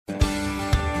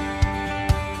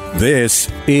This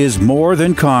is More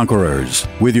Than Conquerors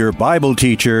with your Bible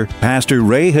teacher, Pastor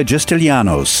Ray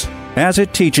Hagistilianos. As a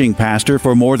teaching pastor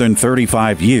for more than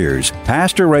 35 years,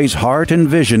 Pastor Ray's heart and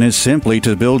vision is simply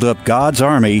to build up God's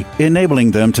army,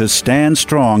 enabling them to stand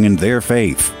strong in their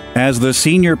faith. As the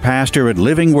senior pastor at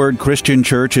Living Word Christian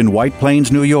Church in White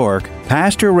Plains, New York,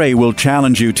 Pastor Ray will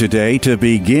challenge you today to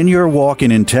begin your walk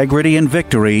in integrity and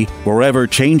victory, forever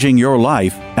changing your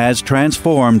life as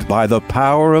transformed by the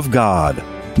power of God.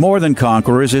 More Than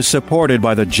Conquerors is supported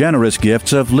by the generous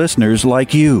gifts of listeners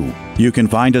like you. You can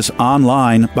find us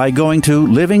online by going to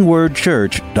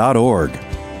livingwordchurch.org.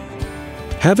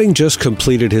 Having just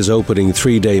completed his opening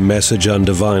 3-day message on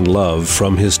divine love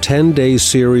from his 10-day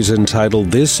series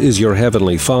entitled This Is Your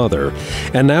Heavenly Father,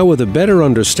 and now with a better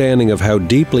understanding of how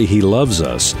deeply he loves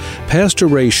us, Pastor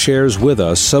Ray shares with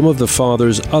us some of the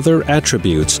Father's other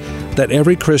attributes that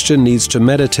every Christian needs to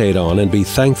meditate on and be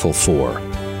thankful for.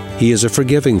 He is a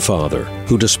forgiving Father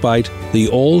who, despite the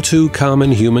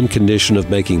all-too-common human condition of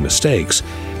making mistakes,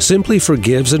 simply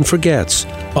forgives and forgets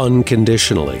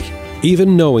unconditionally.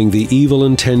 Even knowing the evil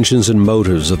intentions and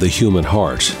motives of the human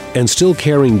heart, and still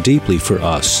caring deeply for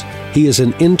us, He is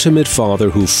an intimate Father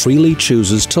who freely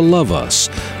chooses to love us,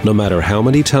 no matter how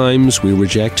many times we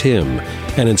reject Him,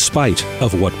 and in spite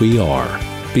of what we are.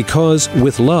 Because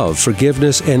with love,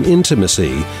 forgiveness, and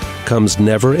intimacy comes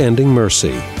never-ending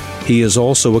mercy. He is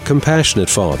also a compassionate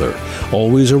Father,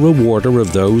 always a rewarder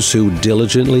of those who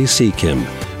diligently seek Him,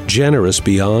 generous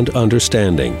beyond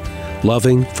understanding,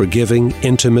 loving, forgiving,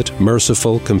 intimate,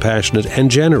 merciful, compassionate,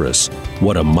 and generous.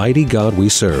 What a mighty God we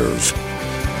serve.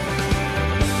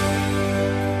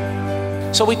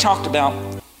 So we talked about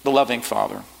the loving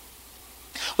Father.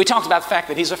 We talked about the fact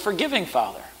that He's a forgiving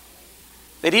Father.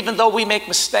 That even though we make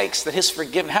mistakes, that His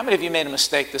forgiveness. How many of you made a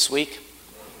mistake this week?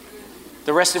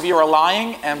 The rest of you are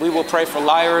lying, and we will pray for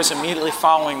liars immediately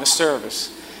following the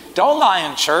service. Don't lie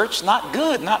in church. Not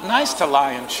good, not nice to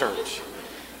lie in church.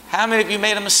 How many of you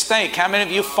made a mistake? How many of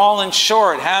you fallen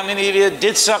short? How many of you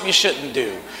did something you shouldn't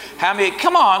do? How many?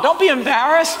 Come on, don't be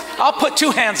embarrassed. I'll put 2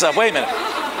 hands up. Wait a minute.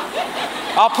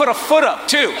 I'll put a foot up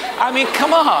too. I mean,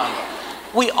 come on.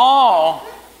 We all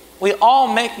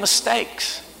make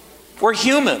mistakes. We're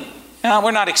human. Now,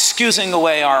 we're not excusing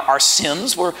away our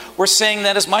sins. We're saying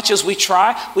that as much as we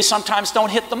try, we sometimes don't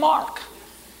hit the mark.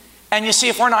 And you see,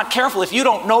 if we're not careful, if you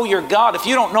don't know your God, if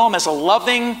you don't know Him as a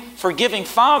loving, forgiving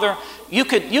Father, you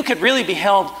could really be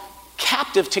held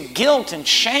captive to guilt and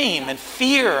shame and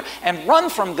fear and run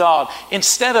from God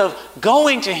instead of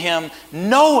going to Him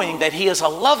knowing that He is a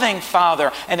loving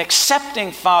Father, an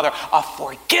accepting Father, a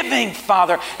forgiving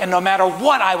Father, and no matter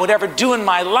what I would ever do in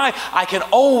my life, I can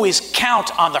always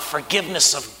count on the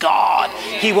forgiveness of God.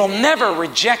 He will never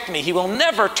reject me. He will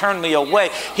never turn me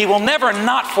away. He will never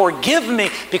not forgive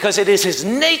me because it is His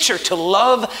nature to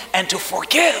love and to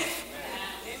forgive.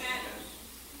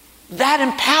 That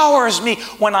empowers me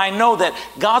when I know that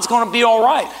God's going to be all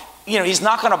right. You know, He's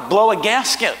not going to blow a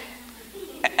gasket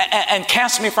and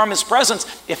cast me from His presence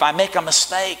if I make a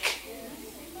mistake.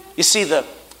 You see, the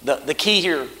key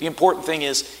here, the important thing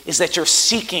is that you're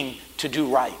seeking to do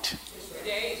right.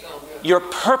 You're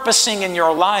purposing in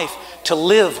your life to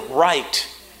live right.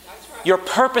 You're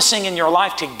purposing in your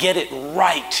life to get it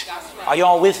right. Are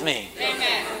y'all with me?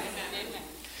 Amen.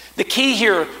 The key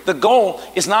here, the goal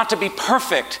is not to be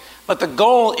perfect, but the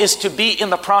goal is to be in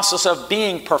the process of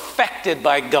being perfected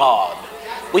by God.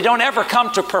 We don't ever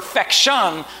come to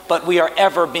perfection, but we are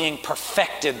ever being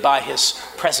perfected by His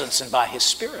presence and by His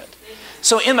Spirit.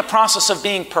 So in the process of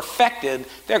being perfected,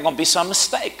 there are going to be some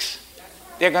mistakes.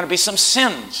 There are going to be some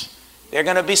sins. There are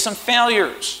going to be some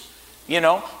failures. You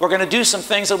know, we're going to do some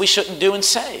things that we shouldn't do and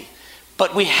say.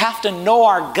 But we have to know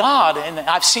our God. And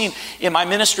I've seen in my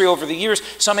ministry over the years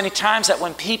so many times that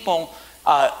when people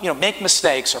make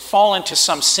mistakes or fall into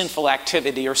some sinful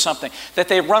activity or something, that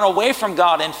they run away from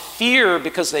God in fear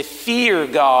because they fear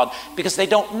God, because they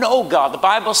don't know God. The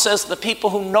Bible says the people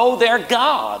who know their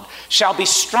God shall be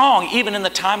strong even in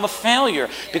the time of failure,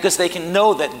 because they can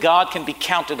know that God can be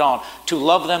counted on to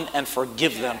love them and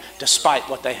forgive them despite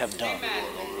what they have done.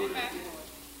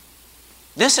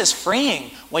 This is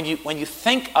freeing when you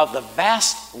think of the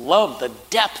vast love, the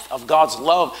depth of God's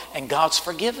love and God's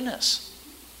forgiveness.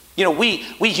 You know, we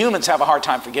humans have a hard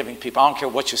time forgiving people. I don't care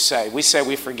what you say. We say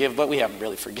we forgive, but we haven't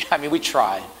really forgiven. I mean, we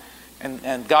try.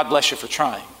 And God bless you for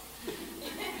trying.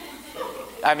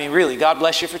 I mean, really, God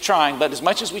bless you for trying. But as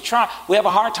much as we try, we have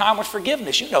a hard time with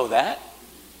forgiveness. You know that.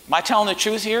 Am I telling the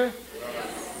truth here?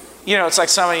 You know, it's like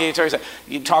somebody,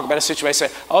 you talk about a situation,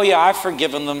 say, oh yeah, I've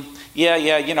forgiven them. Yeah,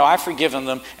 I've forgiven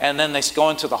them. And then they go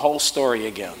into the whole story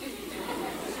again.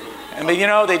 But you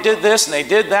know, they did this and they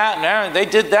did that and they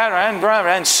did that,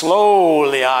 and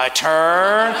slowly I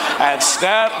turn and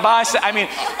step by step. I mean,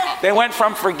 they went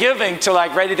from forgiving to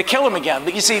like ready to kill him again.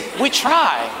 But you see, we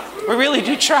try. We really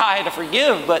do try to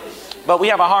forgive, but we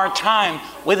have a hard time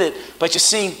with it. But you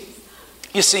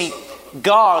see,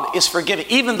 God is forgiving.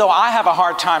 Even though I have a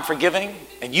hard time forgiving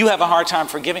and you have a hard time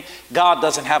forgiving, God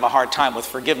doesn't have a hard time with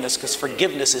forgiveness, because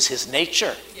forgiveness is his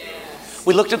nature.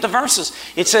 We looked at the verses.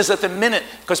 It says that the minute,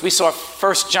 because we saw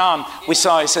 1 John, it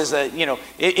says that, you know,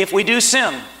 if we do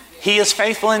sin, he is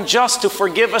faithful and just to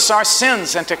forgive us our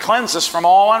sins and to cleanse us from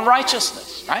all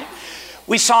unrighteousness, right?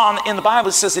 We saw in the Bible,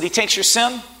 it says that he takes your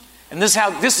sin, and this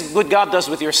is what God does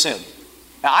with your sin.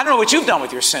 Now, I don't know what you've done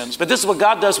with your sins, but this is what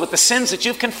God does with the sins that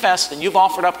you've confessed and you've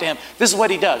offered up to him. This is what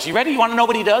he does. You ready? You want to know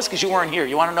what he does? Because you weren't here.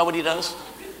 You want to know what he does?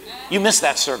 You missed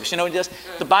that service. You know what he does?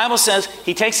 The Bible says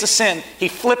he takes the sin, he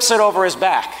flips it over his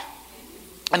back.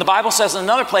 And the Bible says in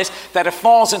another place that it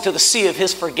falls into the sea of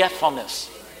his forgetfulness.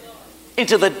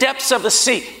 Into the depths of the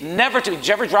sea. Did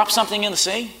you ever drop something in the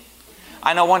sea?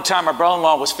 I know one time my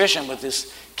brother-in-law was fishing with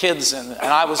his kids, and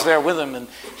I was there with him, and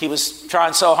he was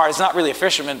trying so hard. He's not really a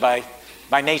fisherman by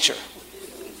nature.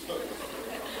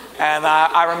 And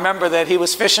I remember that he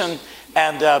was fishing,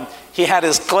 and he had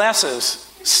his glasses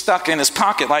stuck in his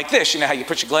pocket like this. You know how you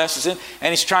put your glasses in? And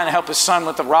he's trying to help his son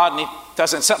with the rod, and he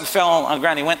doesn't. Something fell on the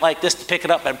ground. He went like this to pick it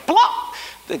up, and plop!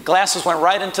 The glasses went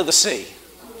right into the sea.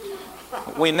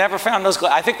 We never found those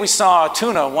glasses. I think we saw a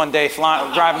tuna one day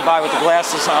driving by with the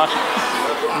glasses on.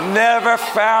 Never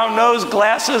found those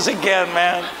glasses again,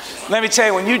 man. Let me tell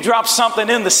you, when you drop something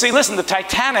in the sea, listen, the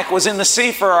Titanic was in the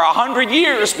sea for 100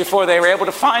 years before they were able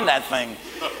to find that thing.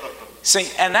 See,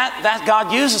 and that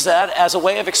God uses that as a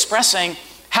way of expressing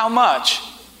how much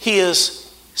he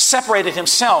has separated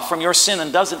himself from your sin, and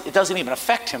it doesn't even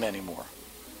affect him anymore.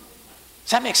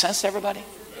 Does that make sense to everybody?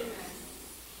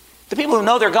 The people who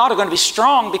know their God are going to be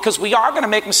strong, because we are going to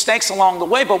make mistakes along the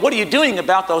way, but what are you doing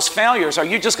about those failures? Are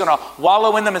you just going to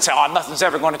wallow in them and say, oh, nothing's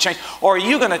ever going to change? Or are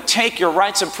you going to take your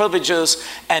rights and privileges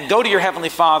and go to your Heavenly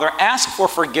Father, ask for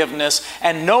forgiveness,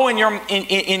 and know in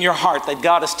your heart that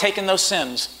God has taken those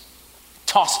sins,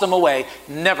 toss them away,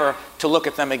 never to look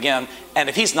at them again. And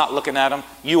if he's not looking at them,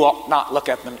 you ought not look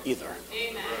at them either.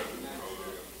 Amen.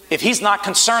 If he's not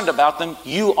concerned about them,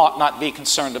 you ought not be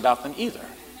concerned about them either.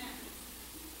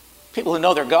 People who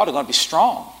know their God are going to be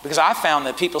strong. Because I found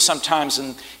that people sometimes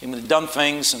in dumb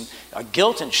things and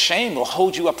guilt and shame will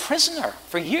hold you a prisoner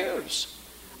for years.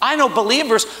 I know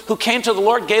believers who came to the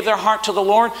Lord, gave their heart to the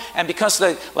Lord, and because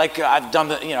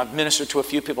I've ministered to a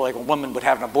few people, like a woman would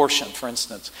have an abortion, for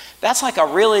instance. That's like a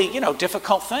really,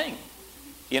 difficult thing,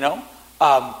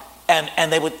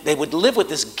 and they would live with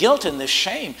this guilt and this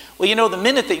shame. Well, the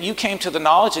minute that you came to the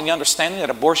knowledge and the understanding that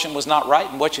abortion was not right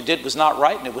and what you did was not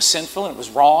right and it was sinful and it was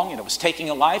wrong and it was taking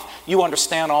a life, you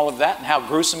understand all of that and how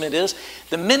gruesome it is.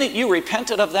 The minute you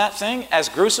repented of that thing, as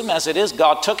gruesome as it is,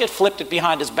 God took it, flipped it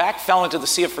behind his back, fell into the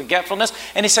sea of forgetfulness,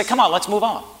 and he said, come on, let's move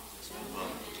on.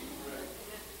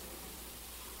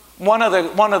 One of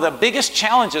the biggest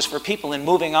challenges for people in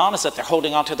moving on is that they're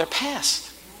holding on to their past.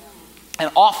 And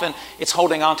often it's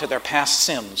holding on to their past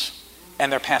sins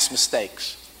and their past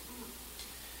mistakes.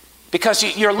 Because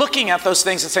you're looking at those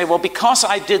things and say, well, because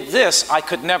I did this, I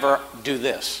could never do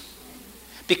this.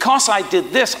 Because I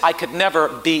did this, I could never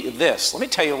be this. Let me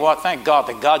tell you what, thank God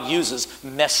that God uses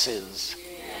messes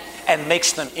and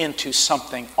makes them into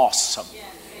something awesome.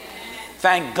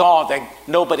 Thank God that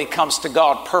nobody comes to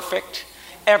God perfect.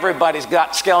 Everybody's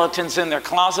got skeletons in their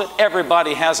closet.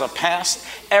 Everybody has a past.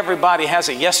 Everybody has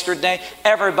a yesterday.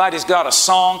 Everybody's got a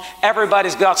song.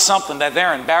 Everybody's got something that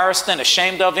they're embarrassed and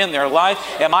ashamed of in their life.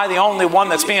 Am I the only one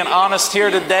that's being honest here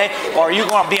today? Or are you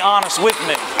going to be honest with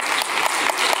me?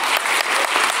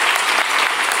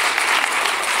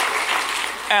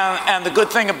 And the good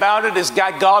thing about it is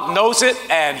God knows it,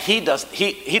 and he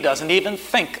doesn't even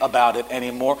think about it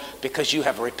anymore because you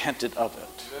have repented of it.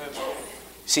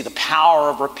 See, the power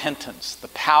of repentance, the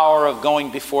power of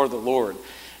going before the Lord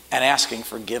and asking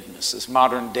forgiveness. This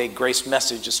modern day grace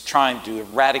message is trying to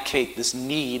eradicate this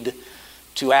need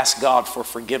to ask God for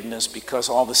forgiveness because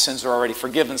all the sins are already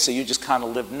forgiven, so you just kind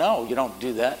of live. No, you don't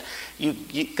do that.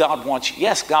 God wants you.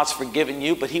 Yes, God's forgiven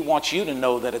you, but he wants you to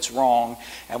know that it's wrong.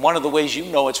 And one of the ways you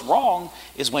know it's wrong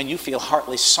is when you feel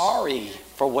heartily sorry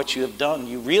for what you have done.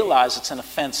 You realize it's an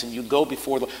offense and you go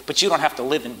before the, but you don't have to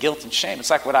live in guilt and shame. It's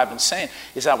like what I've been saying,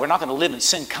 is that we're not going to live in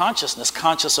sin consciousness,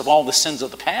 conscious of all the sins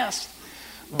of the past.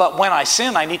 But when I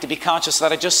sin, I need to be conscious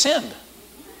that I just sinned.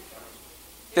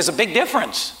 There's a big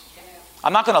difference.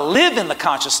 I'm not going to live in the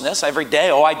consciousness every day.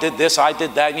 Oh, I did this, I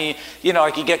did that. And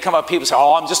like you come up, people say,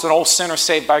 oh, I'm just an old sinner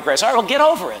saved by grace. All right, well, get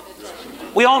over it.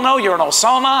 We all know you're an old, so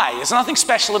am I. There's nothing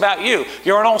special about you.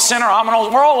 You're an old sinner,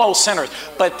 we're all old sinners.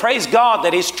 But praise God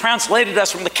that He's translated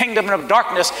us from the kingdom of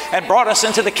darkness and brought us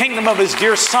into the kingdom of His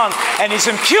dear Son. And He's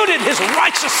imputed His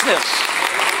righteousness.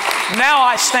 Now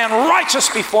I stand righteous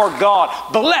before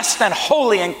God, blessed and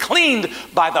holy and cleaned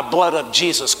by the blood of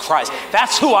Jesus Christ.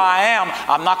 That's who I am.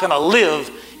 I'm not going to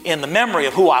live in the memory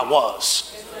of who I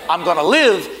was. I'm going to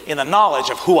live in the knowledge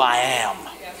of who I am.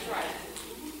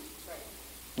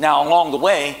 Now, along the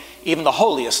way, even the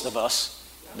holiest of us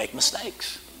make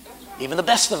mistakes. Even the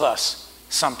best of us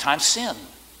sometimes sin.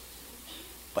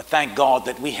 But thank God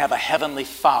that we have a heavenly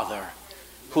Father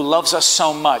who loves us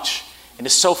so much and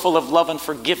is so full of love and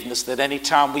forgiveness that any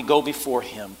time we go before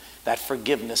Him, that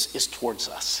forgiveness is towards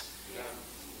us.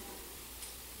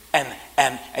 And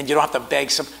you don't have to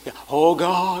beg oh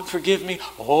God, forgive me.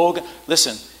 Oh God.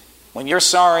 Listen, when you're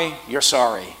sorry,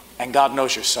 and God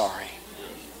knows you're sorry.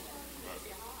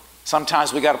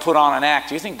 Sometimes we got to put on an act.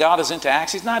 Do you think God is into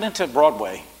acts? He's not into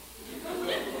Broadway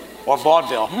or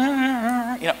vaudeville.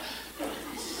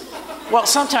 Well,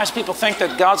 sometimes people think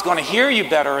that God's going to hear you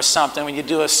better or something when you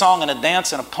do a song and a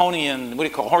dance and a pony and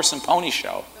horse and pony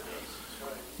show.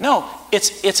 No,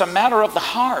 it's a matter of the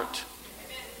heart.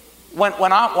 When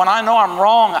I know I'm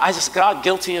wrong, I just, God,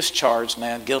 guilty as charged,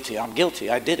 man, guilty. I'm guilty.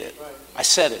 I did it. I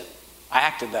said it. I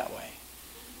acted that way.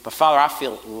 But Father, I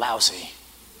feel lousy.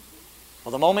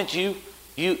 Well, the moment you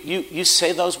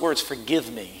say those words,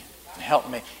 forgive me, help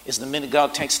me, is the minute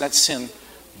God takes that sin,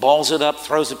 balls it up,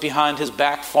 throws it behind His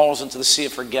back, falls into the sea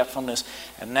of forgetfulness,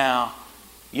 and now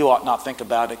you ought not think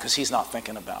about it because He's not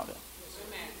thinking about it.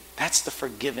 That's the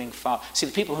forgiving Father. See,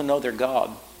 the people who know their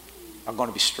God are going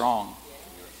to be strong,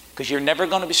 because you're never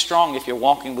going to be strong if you're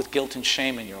walking with guilt and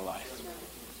shame in your life.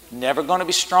 Never going to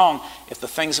be strong if the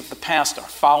things of the past are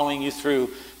following you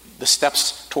through the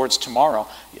steps towards tomorrow.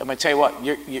 I'm going to tell you what,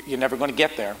 you're never going to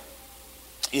get there.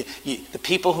 The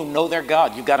people who know their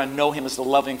God, you've got to know Him as the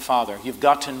loving Father. You've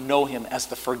got to know Him as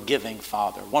the forgiving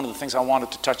Father. One of the things I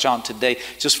wanted to touch on today,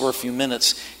 just for a few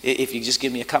minutes, if you just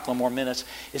give me a couple of more minutes,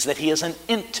 is that He is an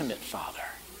intimate Father.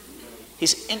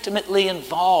 He's intimately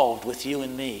involved with you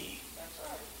and me.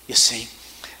 You see,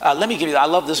 let me give you, I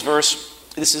love this verse.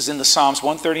 This is in the Psalms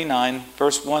 139,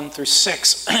 verse 1 through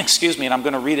 6. Excuse me, and I'm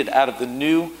going to read it out of the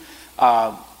New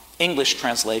English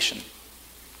translation.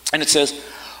 And it says,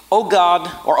 O God,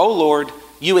 or O Lord,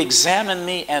 you examine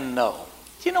me and know.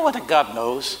 Do you know what God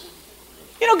knows?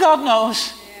 You know God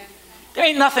knows. There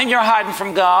ain't nothing you're hiding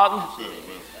from God.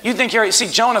 You think see,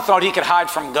 Jonah thought he could hide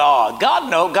from God.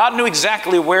 God knew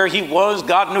exactly where he was.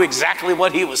 God knew exactly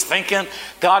what he was thinking.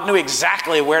 God knew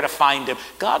exactly where to find him.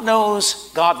 God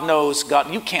knows.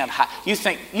 God, you can't hide. You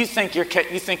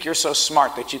think you're so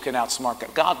smart that you can outsmart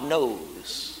God. God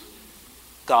knows.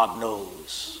 God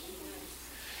knows.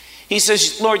 He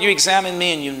says, Lord, you examine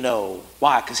me and you know.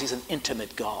 Why? Because He's an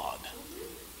intimate God.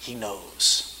 He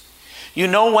knows. You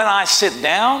know when I sit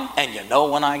down and you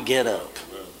know when I get up.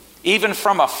 Even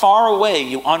from afar away,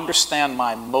 you understand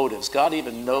my motives. God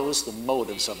even knows the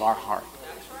motives of our heart.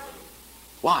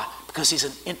 Why? Because He's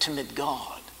an intimate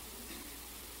God.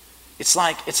 It's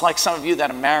like some of you that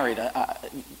are married,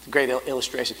 great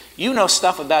illustration. You know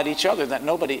stuff about each other that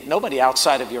nobody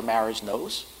outside of your marriage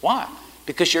knows. Why?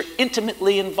 Because you're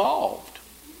intimately involved.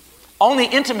 Only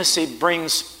intimacy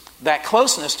brings that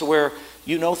closeness to where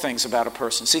you know things about a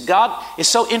person. See, God is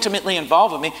so intimately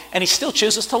involved with me, and He still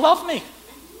chooses to love me.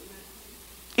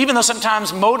 Even though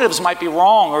sometimes motives might be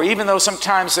wrong, or even though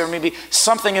sometimes there may be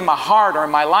something in my heart or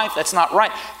in my life that's not right,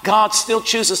 God still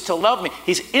chooses to love me.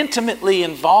 He's intimately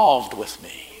involved with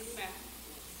me.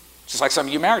 Just like some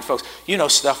of you married folks, you know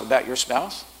stuff about your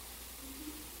spouse.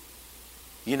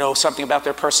 You know something about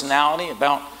their personality,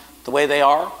 about the way they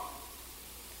are.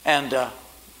 And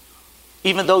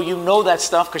even though you know that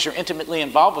stuff because you're intimately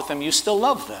involved with them, you still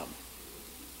love them.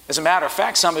 As a matter of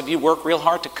fact, some of you work real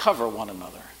hard to cover one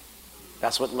another.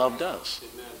 That's what love does.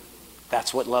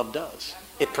 That's what love does.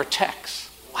 It protects.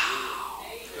 Wow.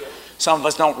 Some of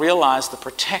us don't realize the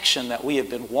protection that we have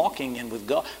been walking in with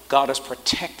God. God has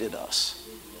protected us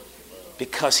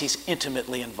because He's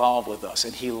intimately involved with us,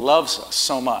 and He loves us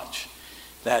so much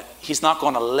that He's not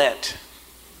going to let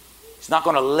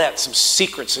some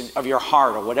secrets of your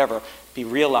heart or whatever be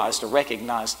realized or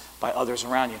recognized by others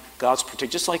around you. God's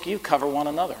protected, just like you cover one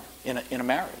another in a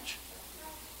marriage.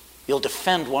 You'll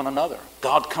defend one another.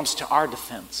 God comes to our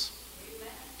defense.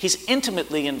 He's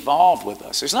intimately involved with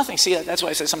us. There's nothing, see, that's why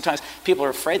I say sometimes people are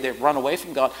afraid they run away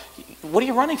from God. What are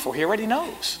you running for? He already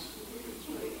knows.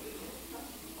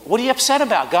 What are you upset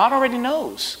about? God already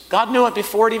knows. God knew it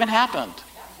before it even happened.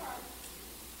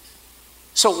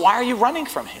 So why are you running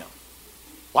from him?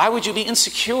 Why would you be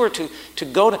insecure to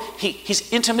go to... He's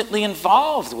intimately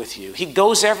involved with you. He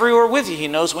goes everywhere with you. He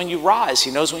knows when you rise. He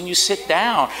knows when you sit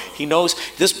down. He knows...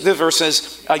 This verse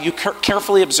says, you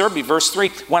carefully observe me. Verse 3,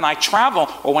 when I travel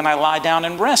or when I lie down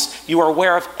and rest, you are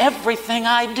aware of everything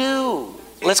I do.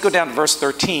 Let's go down to verse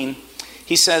 13.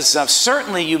 He says,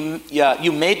 certainly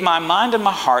you made my mind and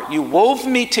my heart. You wove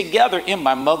me together in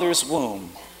my mother's womb.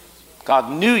 God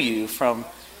knew you from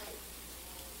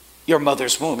your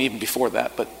mother's womb, even before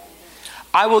that. But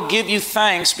I will give you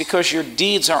thanks because your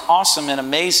deeds are awesome and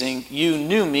amazing. You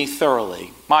knew me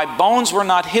thoroughly. My bones were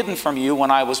not hidden from you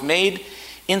when I was made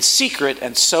in secret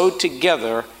and sewed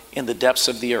together in the depths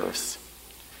of the earth.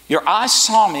 Your eyes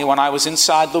saw me when I was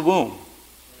inside the womb.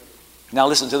 Now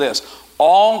listen to this.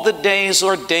 All the days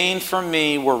ordained for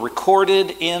me were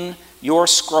recorded in your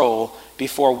scroll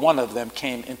before one of them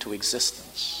came into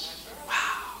existence.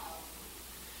 Wow.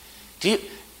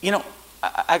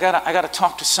 I gotta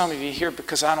talk to some of you here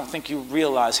because I don't think you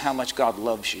realize how much God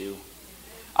loves you.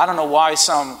 I don't know why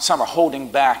some are holding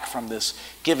back from this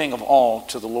giving of all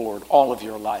to the Lord, all of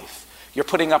your life. You're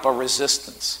putting up a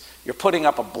resistance. You're putting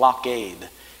up a blockade.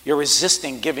 You're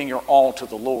resisting giving your all to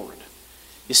the Lord.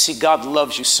 You see, God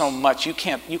loves you so much. You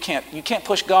can't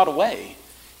push God away.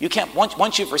 You can't,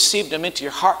 once you've received him into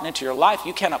your heart and into your life,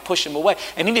 you cannot push him away.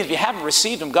 And even if you haven't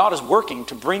received him, God is working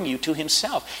to bring you to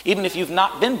himself. Even if you've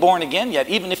not been born again yet,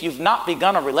 even if you've not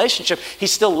begun a relationship, he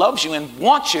still loves you and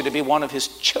wants you to be one of his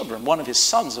children, one of his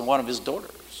sons and one of his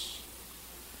daughters.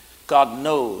 God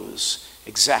knows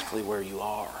exactly where you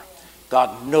are.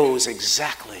 God knows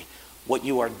exactly what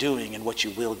you are doing and what you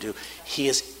will do. He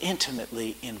is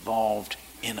intimately involved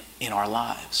in our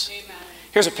lives. Amen.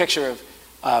 Here's a picture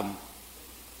of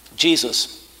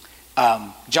Jesus,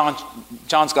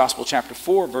 John's Gospel, chapter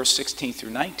 4, verse 16 through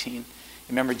 19.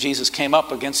 Remember, Jesus came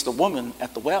up against the woman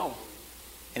at the well,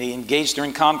 and he engaged her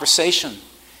in conversation.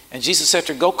 And Jesus said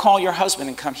to her, go call your husband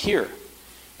and come here.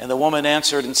 And the woman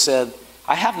answered and said,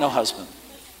 I have no husband.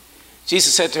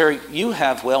 Jesus said to her, you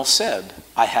have well said,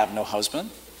 I have no husband.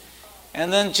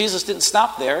 And then Jesus didn't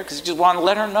stop there because he just wanted to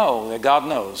let her know that God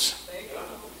knows.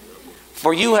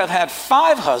 For you have had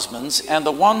 5 husbands, and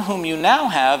the one whom you now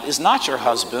have is not your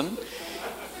husband.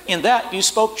 In that you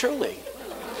spoke truly.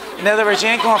 In other words, you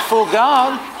ain't going to fool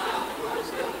God.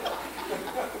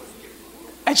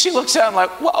 And she looks at him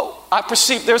like, whoa, I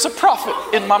perceive there's a prophet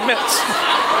in my midst.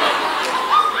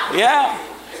 Yeah,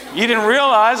 you didn't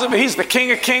realize it, but he's the King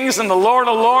of Kings and the Lord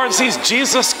of Lords. He's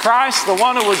Jesus Christ, the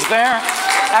one who was there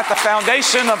at the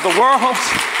foundation of the world.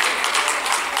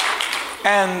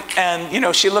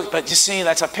 And she looked, but you see,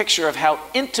 that's a picture of how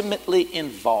intimately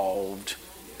involved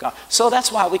God. So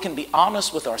that's why we can be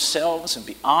honest with ourselves and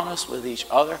be honest with each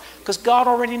other, because God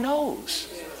already knows.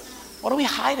 What are we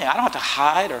hiding? I don't have to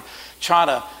hide or try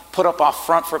to put up a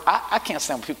front for, I can't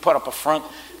stand when people put up a front,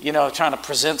 trying to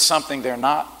present something they're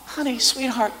not. Honey,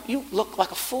 sweetheart, you look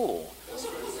like a fool.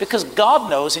 Because God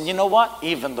knows, and you know what?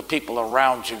 Even the people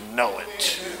around you know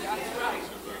it.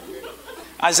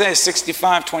 Isaiah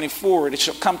 65:24, it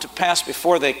shall come to pass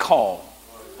before they call,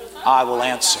 I will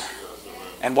answer.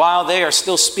 And while they are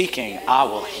still speaking, I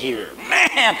will hear.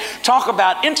 Man, talk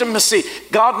about intimacy.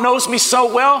 God knows me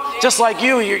so well, just like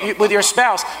you with your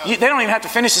spouse. They don't even have to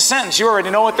finish the sentence. You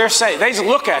already know what they're saying. They just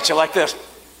look at you like this.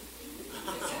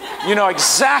 You know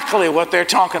exactly what they're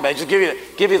talking about. Just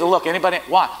give you the look. Anybody?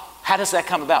 Why? How does that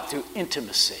come about? Through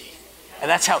intimacy.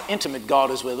 And that's how intimate God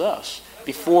is with us.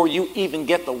 Before you even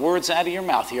get the words out of your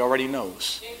mouth, he already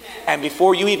knows. Amen. And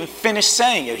before you even finish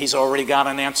saying it, he's already got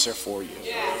an answer for you.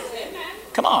 Yes.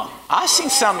 Come on. I've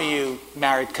seen some of you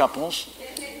married couples.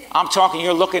 I'm talking,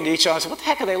 you're looking at each other. I say, what the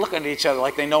heck are they looking at each other?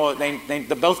 Like they know, they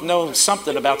both know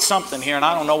something about something here, and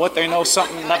I don't know what they know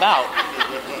something about.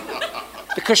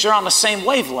 Because you're on the same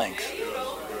wavelength.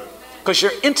 Because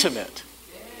you're intimate.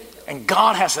 And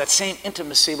God has that same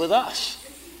intimacy with us.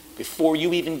 Before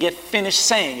you even get finished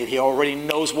saying it, he already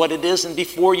knows what it is. And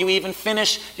before you even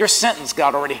finish your sentence,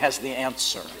 God already has the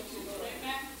answer.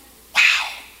 Wow.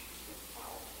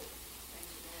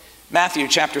 Matthew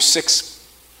chapter 6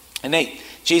 and 8.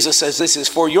 Jesus says this is,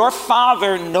 for your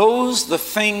Father knows the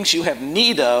things you have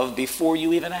need of before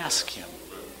you even ask him.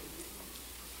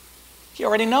 He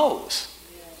already knows.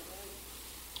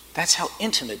 That's how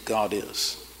intimate God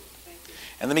is.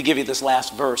 And let me give you this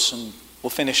last verse and we'll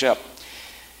finish up.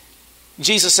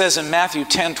 Jesus says in Matthew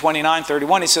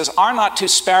 10:29-31, he says, are not 2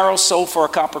 sparrows sold for a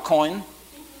copper coin?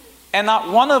 And not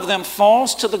one of them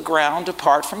falls to the ground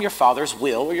apart from your Father's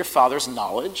will or your Father's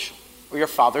knowledge or your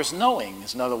Father's knowing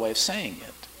is another way of saying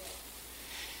it.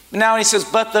 Now he says,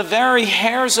 but the very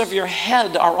hairs of your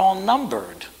head are all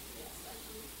numbered.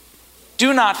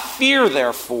 Do not fear,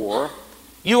 therefore.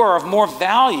 You are of more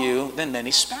value than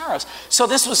many sparrows. So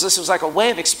this was like a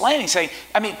way of explaining, saying,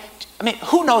 I mean,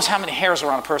 who knows how many hairs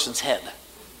are on a person's head?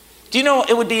 Do you know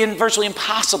it would be virtually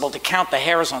impossible to count the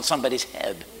hairs on somebody's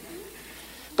head?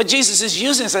 But Jesus is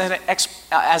using this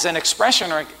as an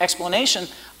expression or explanation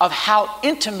of how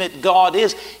intimate God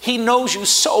is. He knows you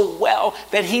so well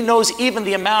that he knows even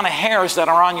the amount of hairs that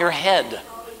are on your head.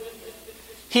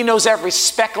 He knows every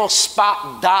speckle,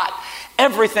 spot, dot,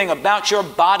 everything about your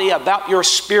body, about your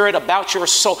spirit, about your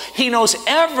soul. He knows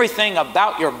everything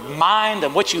about your mind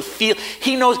and what you feel.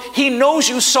 He knows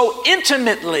you so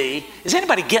intimately. Is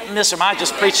anybody getting this, or am I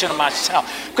just preaching to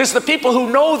myself? Because the people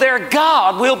who know their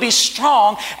God will be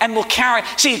strong and will carry.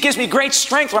 See, it gives me great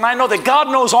strength when I know that God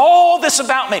knows all this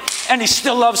about me, and he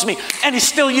still loves me, and he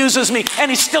still uses me,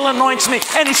 and he still anoints me,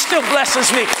 and he still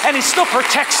blesses me, and he still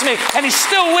protects me, and he's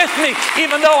still with me.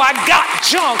 Even though I got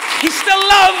junk, he still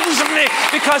loves me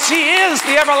because he is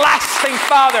the everlasting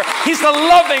Father. He's the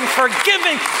loving,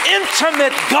 forgiving,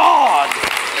 intimate God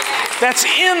that's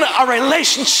in a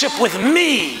relationship with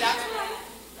me.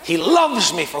 He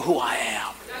loves me for who I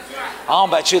am. I'll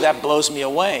bet you that blows me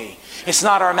away. It's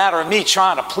not a matter of me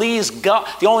trying to please God.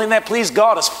 The only thing that pleases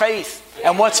God is faith.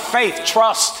 And what's faith?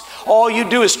 Trust. All you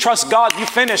do is trust God. You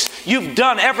finished. You've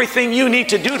done everything you need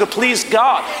to do to please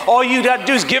God. All you got to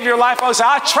do is give your life. I say,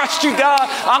 I trust you, God.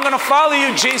 I'm going to follow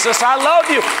you, Jesus. I love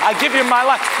you. I give you my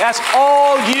life. That's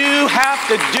all you have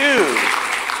to do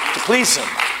to please him.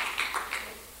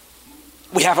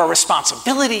 We have a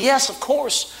responsibility, yes, of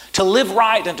course, to live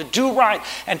right and to do right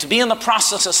and to be in the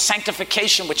process of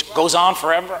sanctification, which goes on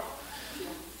forever.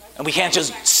 And we can't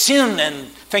just sin and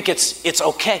think it's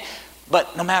okay.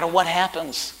 But no matter what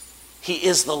happens, he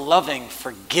is the loving,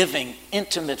 forgiving,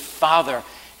 intimate Father,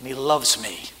 and he loves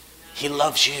me. He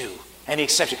loves you, and he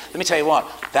accepts you. Let me tell you what,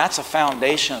 that's a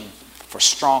foundation for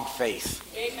strong faith.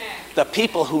 Amen. The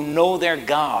people who know their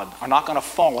God are not going to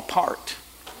fall apart.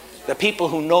 The people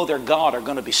who know their God are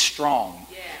going to be strong,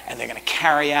 and they're going to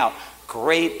carry out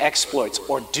great exploits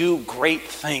or do great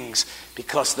things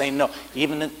because they know. Let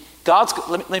me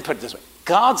put it this way.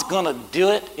 God's going to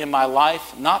do it in my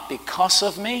life not because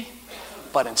of me,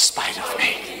 but in spite of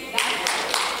me.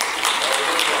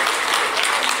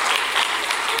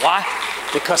 Why?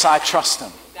 Because I trust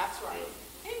him. That's right.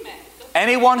 Amen.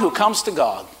 Anyone who comes to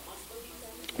God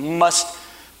must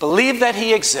believe that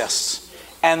he exists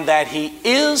and that he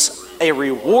is a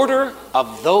rewarder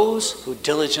of those who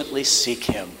diligently seek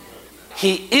him.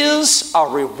 He is a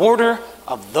rewarder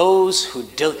of those who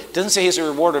doesn't say he's a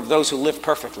rewarder of those who live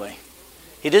perfectly.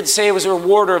 He didn't say he was a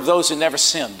rewarder of those who never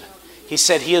sinned. He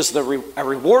said he is a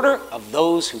rewarder of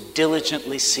those who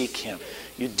diligently seek him.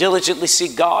 You diligently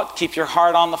seek God. Keep your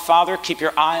heart on the Father. Keep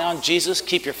your eye on Jesus.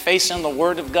 Keep your face in the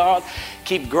Word of God.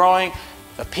 Keep growing.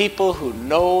 The people who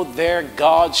know their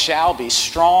God shall be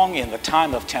strong in the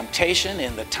time of temptation,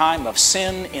 in the time of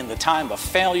sin, in the time of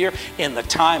failure, in the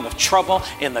time of trouble,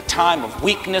 in the time of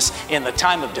weakness, in the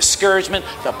time of discouragement.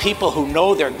 The people who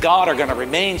know their God are going to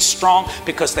remain strong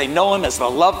because they know him as the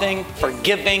loving,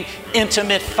 forgiving,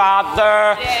 intimate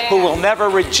Father who will never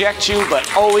reject you but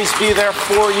always be there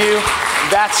for you.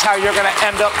 That's how you're going to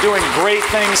end up doing great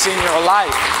things in your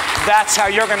life. That's how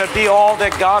you're going to be all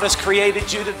that God has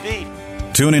created you to be.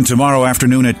 Tune in tomorrow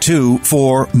afternoon at 2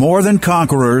 for More Than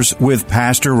Conquerors with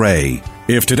Pastor Ray.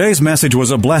 If today's message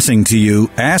was a blessing to you,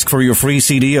 ask for your free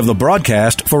CD of the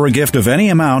broadcast for a gift of any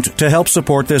amount to help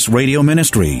support this radio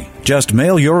ministry. Just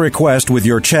mail your request with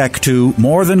your check to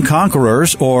More Than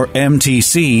Conquerors, or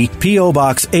MTC, P.O.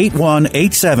 Box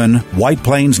 8187, White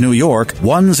Plains, New York,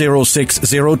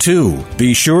 10602.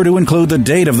 Be sure to include the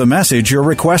date of the message you're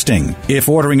requesting. If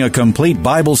ordering a complete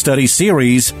Bible study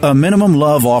series, a minimum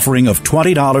love offering of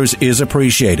 $20 is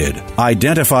appreciated.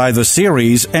 Identify the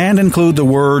series and include the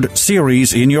word series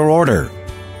in your order.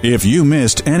 If you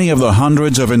missed any of the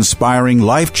hundreds of inspiring,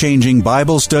 life-changing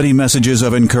Bible study messages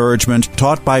of encouragement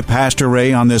taught by Pastor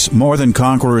Ray on this More Than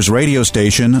Conquerors radio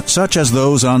station, such as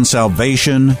those on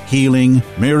salvation, healing,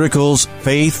 miracles,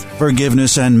 faith,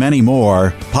 forgiveness, and many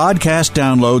more, podcast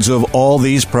downloads of all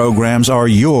these programs are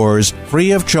yours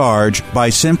free of charge by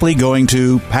simply going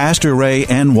to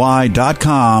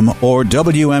PastorRayNY.com or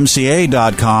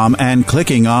WMCA.com and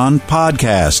clicking on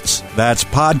Podcasts. That's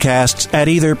podcasts at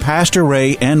either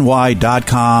PastorRayNY.com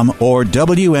or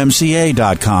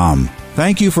WMCA.com.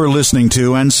 Thank you for listening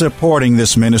to and supporting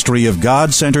this ministry of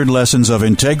God-centered lessons of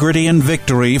integrity and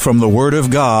victory from the Word of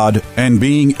God, and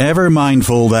being ever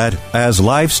mindful that, as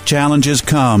life's challenges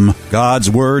come,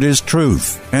 God's Word is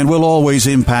truth and will always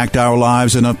impact our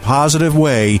lives in a positive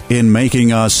way in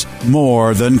making us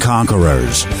more than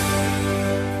conquerors.